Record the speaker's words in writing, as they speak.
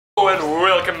And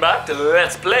welcome back to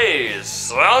Let's Play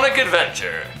Sonic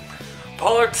Adventure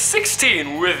Part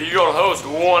 16 with your host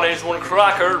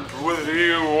OneAsianOneCracker with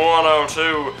you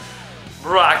 102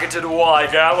 bracketed Y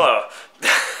Gamma.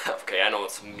 Okay, I know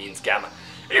what means Gamma.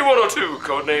 E102,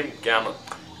 codename Gamma.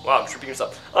 Wow, I'm tripping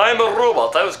yourself. I'm a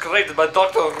robot. I was created by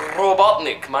Dr.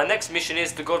 Robotnik. My next mission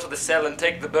is to go to the cell and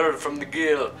take the bird from the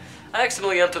gill. I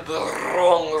accidentally entered the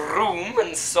wrong room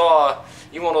and saw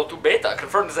E102 Beta.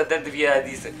 Confirmed his identity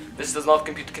IDs. This does not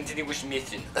compute continuous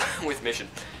mission.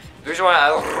 The reason why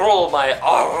I roll my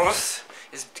R's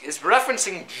is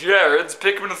referencing Jared's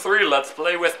Pikmin 3 Let's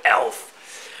Play with Elf.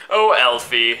 Oh,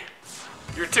 Elfie.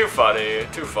 You're too funny.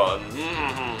 Too fun.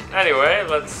 Anyway,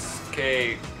 let's...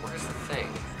 Okay, where's the thing?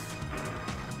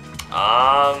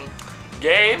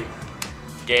 Game.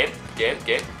 Can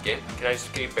I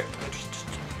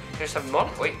just have a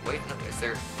moment? Wait, no, is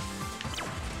there...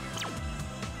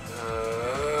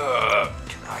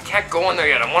 I can't go in there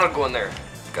yet, I want to go in there.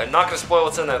 I'm not going to spoil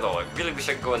what's in there though, I really wish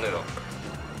I could go in there though.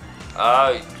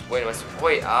 What am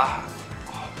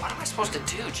I supposed to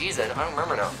do? Jeez, I don't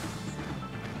remember now.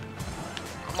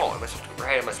 Come on, am I supposed to...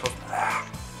 Right, am I supposed to...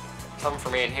 something for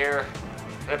me in here.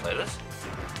 Can I play this?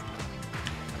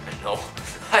 No,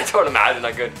 I don't imagine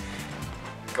I could.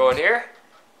 Go in here?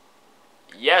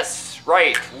 Yes,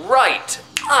 right.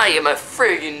 I am a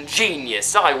friggin'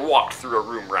 genius. I walked through a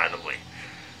room randomly.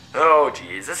 Oh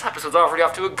geez, this episode's already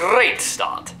off to a great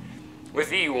start.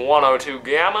 With E102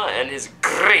 Gamma and his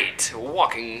great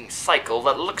walking cycle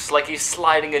that looks like he's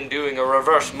sliding and doing a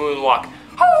reverse moonwalk.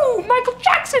 Oh, Michael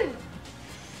Jackson!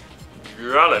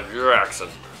 Janet Jackson.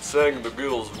 Sang the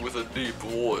Beatles with a deep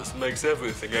voice makes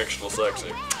everything extra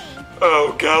sexy.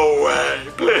 Oh, go away,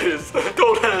 please.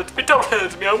 Don't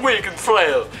hurt me, I'm weak and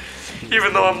frail.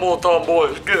 Even though I'm more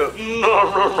tomboyish, good.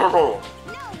 No.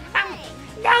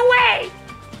 No way.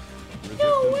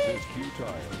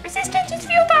 Resistance is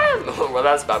futile. Well,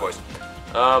 that's bad boys.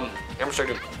 I'm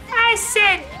starting to... I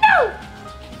said no.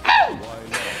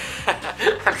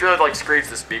 I'm sure that like screams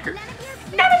the speaker.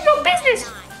 None of your business.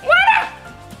 What?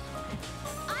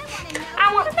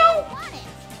 I want to know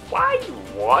why you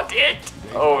want it.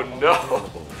 Oh no.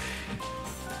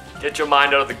 Get your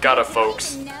mind out of the gutter,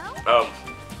 folks.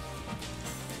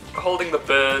 Holding the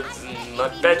birds, and I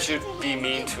bet you'd be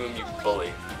mean to him, you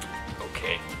bully.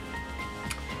 Okay.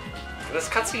 Can this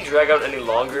cutscene drag out any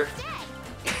longer?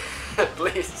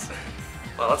 Please.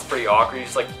 Well, that's pretty awkward.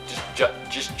 He's like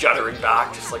just juddering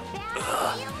back, just like.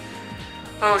 Ugh.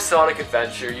 Oh, Sonic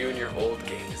Adventure, you and your old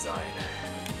game design.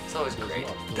 It's always great.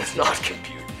 It does not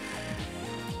compute.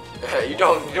 You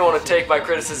don't want to take my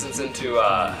criticisms into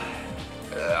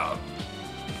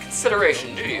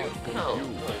consideration, do you? No,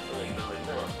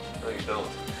 you don't.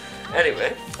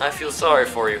 Anyway, I feel sorry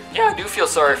for you. Yeah, I do feel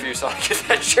sorry for you, Sonic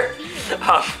Adventure.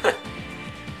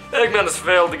 Eggman has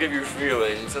failed to give you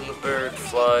feelings, and the bird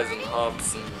flies and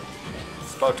hops, and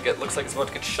looks like it's about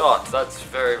to get shot. That's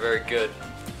very, very good.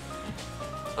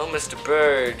 Oh, Mr.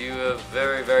 Bird, you have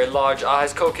very, very large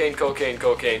eyes. Cocaine.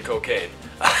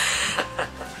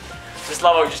 Just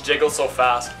love how he just jiggles so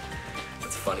fast.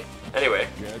 It's funny. Anyway,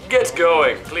 get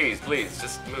going, please,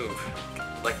 just move.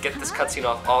 Like, get this cutscene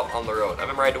off on the road. I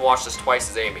remember I had to watch this twice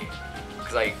as Amy,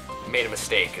 because I made a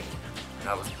mistake, and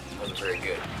that wasn't very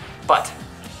good. But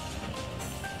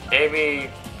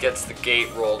Amy gets the gate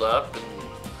rolled up, and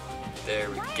there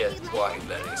we get why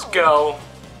letting us go.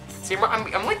 See,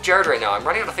 I'm like Jared right now. I'm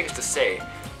running out of things to say,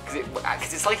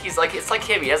 because it's like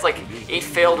him. He has like 8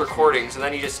 failed recordings, and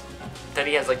then he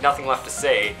has like nothing left to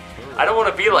say. I don't want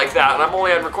to be like that, and I'm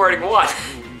only on recording 1.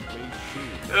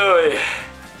 Oh yeah.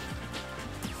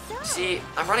 See,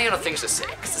 I'm running out of things to say,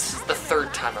 because this is the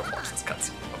 3rd time I've watched this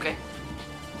cutscene, okay?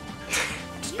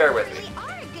 Just bear with me.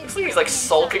 Looks like he's like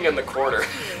sulking in the corner.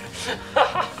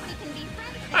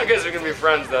 I guess we can be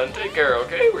friends then. Take care,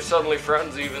 okay? We're suddenly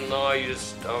friends, even though I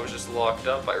was just locked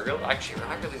up. I really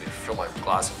need to fill my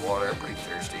glass of water. I'm pretty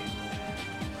thirsty.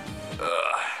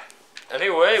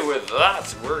 Anyway, with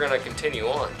that, we're gonna continue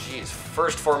on. Jeez,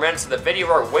 first 4 minutes of the video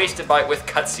are wasted with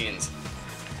cutscenes.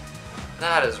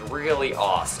 That is really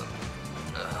awesome.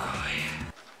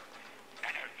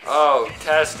 Oh,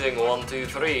 testing 1, 2,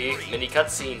 3. Mini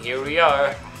cutscene. Here we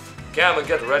are. Gamma,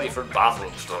 get ready for battle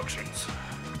instructions.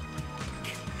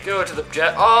 Go to the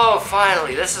jet. Oh,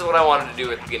 finally! This is what I wanted to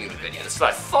do at the beginning of the video. This is what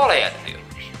I thought I had to do.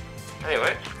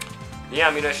 Anyway, the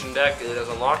ammunition deck is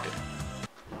unlocked.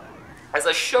 As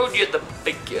I showed you at the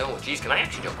beginning. Oh, geez, can I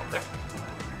actually jump up there?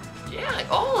 Yeah.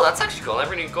 Oh, that's actually cool. I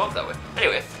never knew you could go up that way.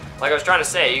 Anyway, like I was trying to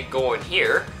say, you go in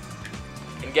here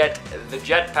and get the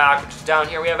jetpack, which is down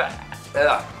here. We have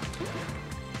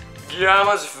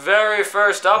Gamma's very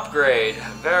first upgrade.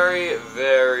 Very,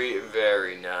 very,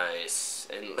 very nice.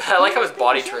 And I like how his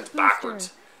body turns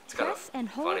backwards. It's kind of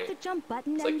funny. It's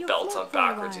like belts on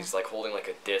backwards. He's like holding like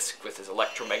a disc with his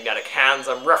electromagnetic hands.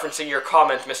 I'm referencing your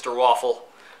comment, Mr. Waffle.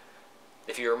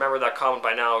 If you remember that comment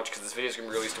by now, because this video is going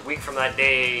to be released a week from that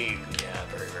day. Yeah,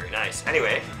 very, very nice.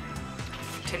 Anyway,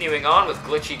 continuing on with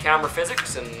glitchy camera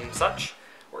physics and such,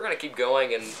 we're going to keep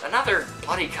going. And another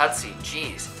bloody cutscene.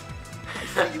 Jeez.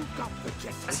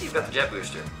 I see you've got the jet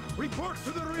booster. Report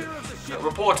to the rear of the ship.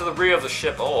 Report to the rear of the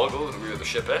ship. Oh, I'll go to the rear of the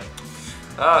ship, eh?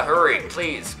 Hurry,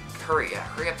 please. Hurry, yeah,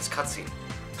 hurry up this cutscene.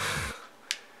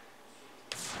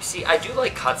 You see, I do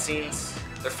like cutscenes.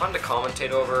 They're fun to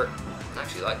commentate over.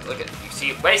 Actually, like, look at, you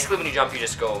see, basically when you jump, you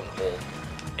just go and hold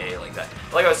A like that.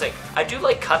 Like I was saying, I do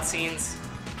like cutscenes.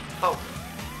 Oh,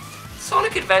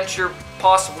 Sonic Adventure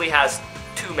possibly has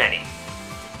too many.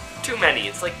 Too many.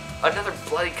 It's like another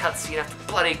bloody cutscene after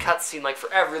bloody cutscene, like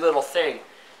for every little thing.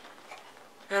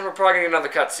 And we're probably getting another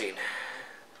cutscene.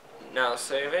 Now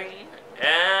saving.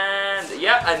 And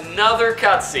yeah, another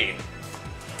cutscene.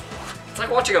 It's like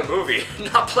watching a movie,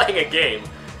 not playing a game.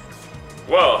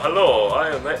 Well, hello, I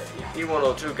am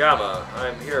E102 Gamma.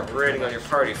 I'm here parading on your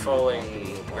party,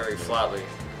 falling very flatly.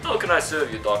 How can I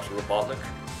serve you, Dr. Robotnik?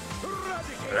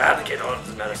 Eradicate all of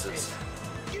the menaces.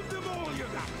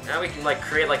 Now we can like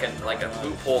create like a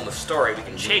loophole in the story. We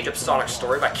can change up Sonic's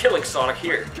story by killing Sonic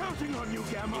here.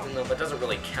 Even though that doesn't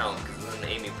really count, because then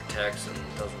Amy protects and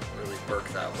doesn't really work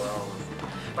that well.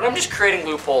 But I'm just creating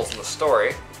loopholes in the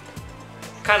story.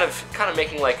 Kind of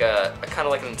making like a kind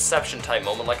of like an Inception type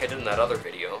moment, like I did in that other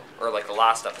video, or like the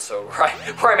last episode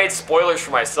where I made spoilers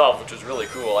for myself, which was really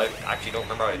cool. I actually don't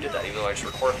remember how I did that, even though I just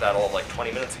recorded that all like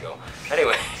 20 minutes ago.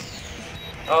 Anyway,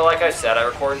 oh, like I said, I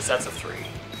record in sets of 3.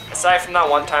 Aside from that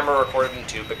one time I recorded in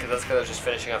 2, because that's because I was just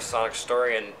finishing off Sonic's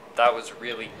story, and that was a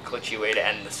really glitchy way to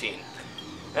end the scene.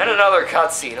 And another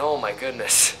cutscene. Oh my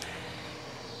goodness.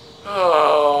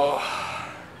 Oh,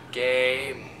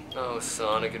 game. Oh,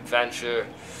 Sonic Adventure.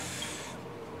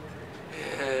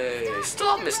 Hey,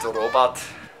 stop, Mr. Robot.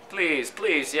 Please,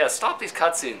 please, yeah, stop these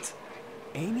cutscenes.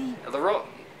 Amy?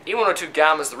 E102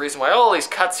 Gamma is the reason why all these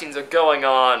cutscenes are going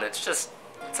on. It's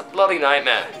a bloody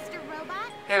nightmare.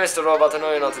 Hey, Mr. Robot, I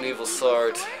know you're not an evil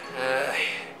sort.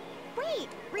 Wait,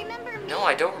 remember me? No,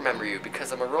 I don't remember you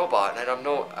because I'm a robot, and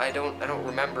I don't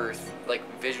remember like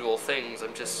visual things.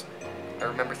 I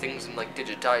remember things in like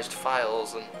digitized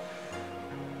files, and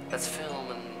that's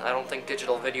film, and I don't think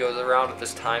digital video is around at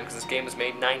this time because this game was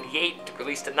made in '98,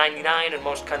 released in '99 in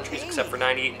most countries except for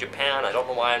 '98 in Japan. I don't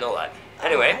know why I know that.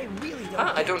 Anyway,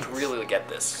 I don't really get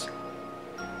this.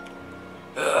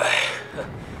 That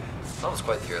was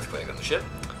quite the earthquake on the ship.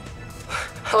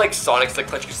 I like Sonic's like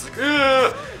clenching, he's like,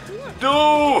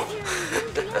 no!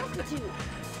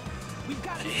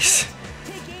 Jeez.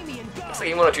 Looks like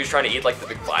E102's trying to eat like the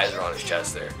big visor on his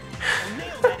chest there.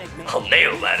 I'll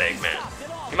nail that Eggman.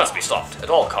 He must be stopped at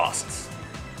all costs.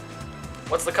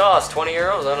 What's the cost? 20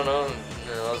 euros? I don't know.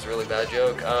 No, that was a really bad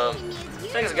joke.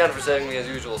 Thanks again for saving me as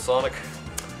usual, Sonic.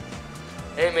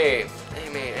 Amy.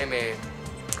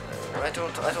 I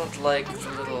don't like the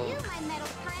little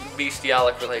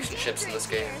bestialic relationships in this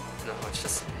game. No,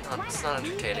 it's not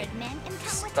entertaining.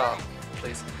 Just stop,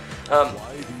 please.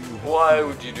 Why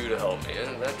would you do to help me?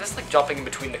 Just like jumping in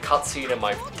between the cutscene and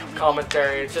my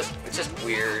commentary, it's just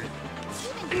weird.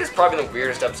 I think it's probably the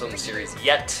weirdest episode in the series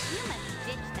yet.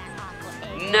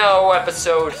 No,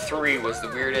 episode 3 was the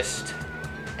weirdest.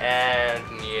 And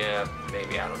yeah,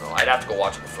 maybe, I don't know. I'd have to go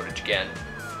watch the footage again.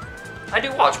 I do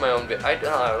watch my own I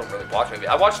don't really watch my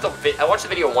video. I watched the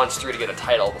video once through to get a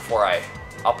title before I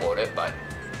upload it, but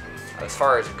as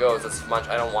far as it goes, that's much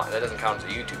I don't want that doesn't count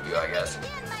as a YouTube view, I guess.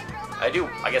 I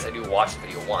guess I do watch the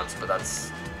video once, but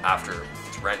that's after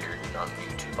it's rendered and on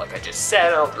YouTube. Like I just said,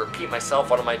 I don't have to repeat myself.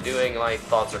 What am I doing? My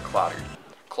thoughts are cluttered.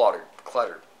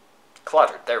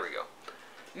 There we go.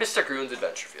 Mr. Groon's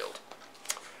Adventure Field.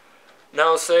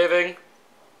 Now saving.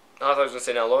 I thought I was gonna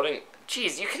say now loading.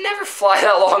 Jeez, you can never fly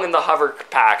that long in the hover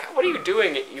pack. What are you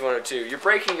doing, E102? You're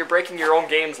breaking your own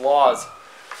game's laws.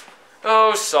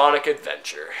 Oh, Sonic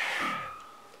Adventure.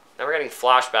 Now we're getting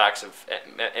flashbacks of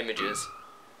images.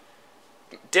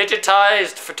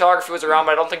 Digitized photography was around,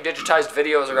 but I don't think digitized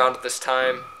video was around at this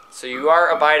time. So you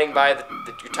are abiding by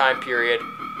your time period,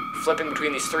 flipping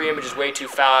between these 3 images way too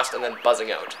fast, and then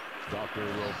buzzing out.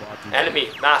 Enemy,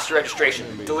 master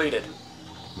registration, deleted.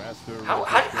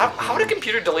 How would a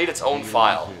computer delete its own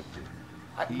file?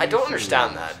 I don't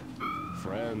understand that.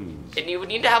 And you would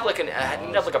need to have like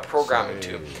a programming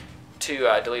to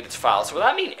delete its file. So would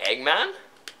that mean Eggman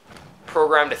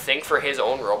programmed to think for his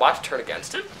own robot to turn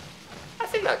against him? I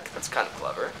think that's kind of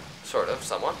clever. Sort of,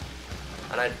 somewhat.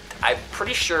 And I'm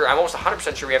pretty sure, I'm almost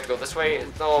 100% sure we have to go this way.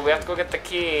 No, we have to go get the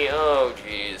key. Oh,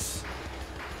 jeez.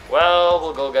 Well,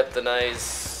 we'll go get the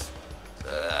nice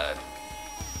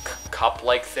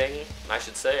cup-like thing, I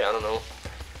should say. I don't know.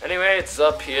 Anyway, it's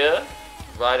up here,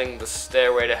 riding the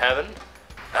stairway to heaven.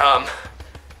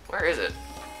 Where is it?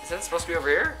 Isn't it supposed to be over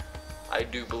here? I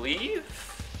do believe.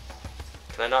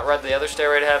 Can I not ride the other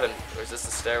stairway to heaven? Or is this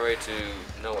the stairway to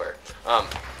nowhere?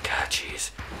 God,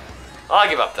 jeez. I'll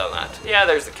give up on that. Yeah,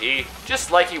 there's the key.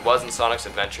 Just like he was in Sonic's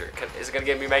Adventure. Is it gonna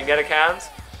give me magnetic hands?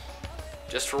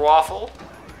 Just for waffle?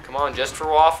 Come on, just for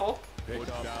waffle? Pick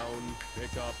down,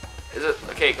 pick up. Is it?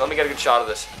 Okay, let me get a good shot of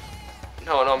this.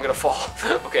 No, I'm gonna fall.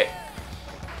 Okay.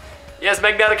 Yes,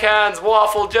 magnetic hands,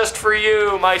 waffle just for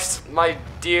you, my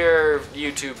dear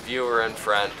YouTube viewer and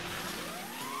friend.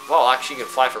 Well, actually, you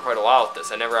can fly for quite a while with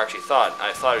this. I never actually thought.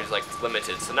 I thought it was like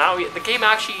limited. So now the game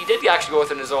actually, he did actually go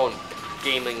within his own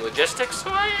gaming logistics.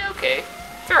 So okay,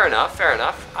 fair enough, fair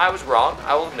enough. I was wrong.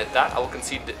 I will admit that. I will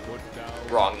concede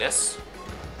wrongness.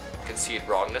 Concede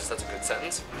wrongness. That's a good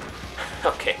sentence.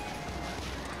 Okay.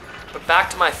 But back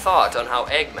to my thought on how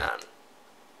Eggman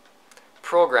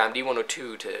programmed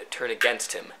E102 to turn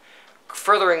against him,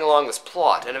 furthering along this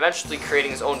plot and eventually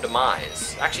creating his own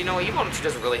demise. Actually, no, E102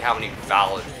 doesn't really have any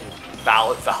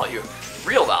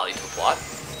real value to the plot.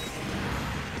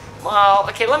 Well,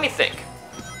 okay, let me think.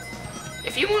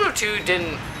 If E102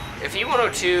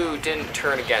 didn't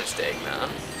turn against Eggman,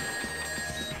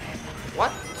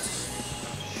 what?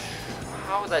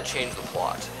 How would that change the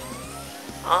plot?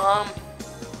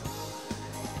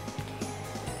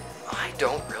 I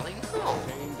don't really know.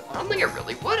 I don't think it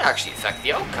really would actually affect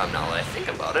the outcome now that I think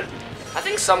about it. I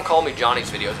think some Call Me Johnny's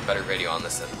video is a better video on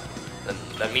this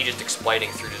than me just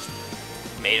explaining through just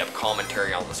made up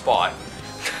commentary on the spot.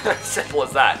 Simple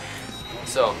as that.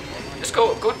 So, just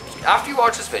go after you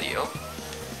watch this video,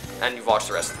 and you've watched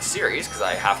the rest of the series, because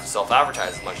I have to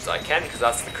self-advertise as much as I can, because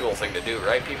that's the cool thing to do,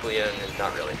 right? People, yeah,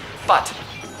 not really. But,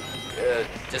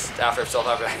 just after I've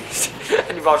self-advertised,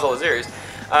 and you've watched all the series,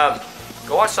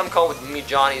 go watch Some Call Me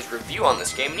Johnny's review on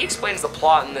this game, and he explains the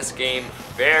plot in this game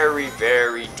very,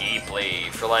 very deeply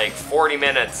for like 40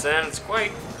 minutes, and it's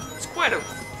quite a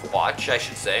watch, I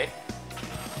should say.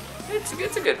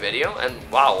 It's a good video, and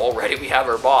wow, already we have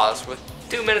our boss with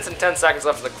 2 minutes and 10 seconds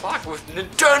left on the clock with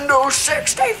Nintendo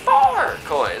 64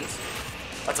 coins.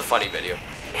 That's a funny video.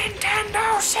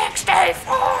 Nintendo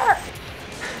 64!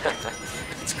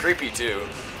 It's creepy too.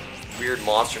 Weird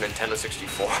monster Nintendo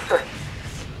 64.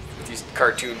 With these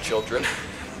cartoon children.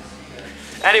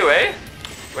 Anyway,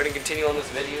 we're gonna continue on this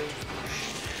video.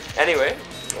 Anyway,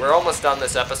 we're almost done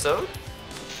this episode.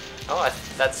 Oh,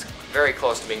 that's very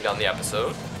close to being done the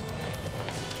episode.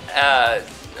 I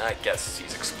guess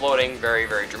he's exploding very,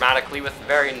 very dramatically with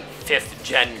very 5th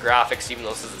gen graphics, even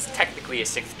though this is technically a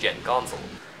 6th gen console.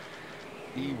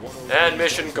 And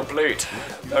mission complete.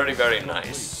 Very, very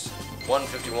nice.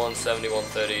 151, 70,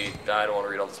 130. I don't want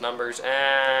to read all those numbers.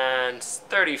 And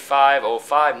 35,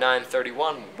 05,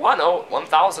 931,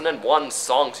 1001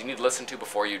 songs you need to listen to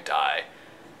before you die.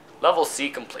 Level C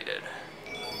completed.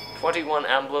 21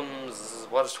 emblems.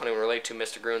 What does 21 relate to,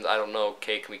 Mr. Groons? I don't know.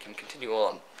 Okay, we can continue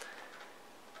on.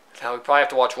 Now we probably have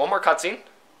to watch one more cutscene.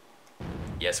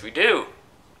 Yes, we do.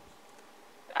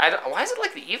 Why is it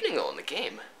like the evening though in the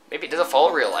game? Maybe does it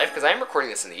follow real life? Because I am recording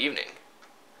this in the evening.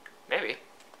 Maybe.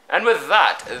 And with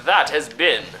that, that has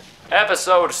been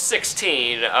episode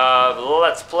 16 of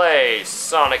Let's Play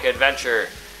Sonic Adventure.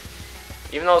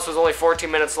 Even though this was only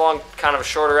 14 minutes long, kind of a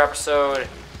shorter episode,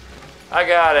 I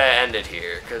gotta end it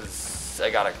here because I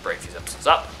gotta break these episodes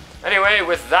up. Anyway,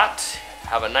 with that,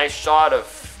 have a nice shot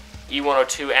of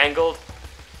E102 angled.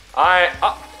 I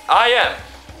am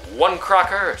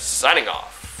OneCracker signing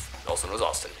off. Also known as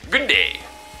Austin. Good day.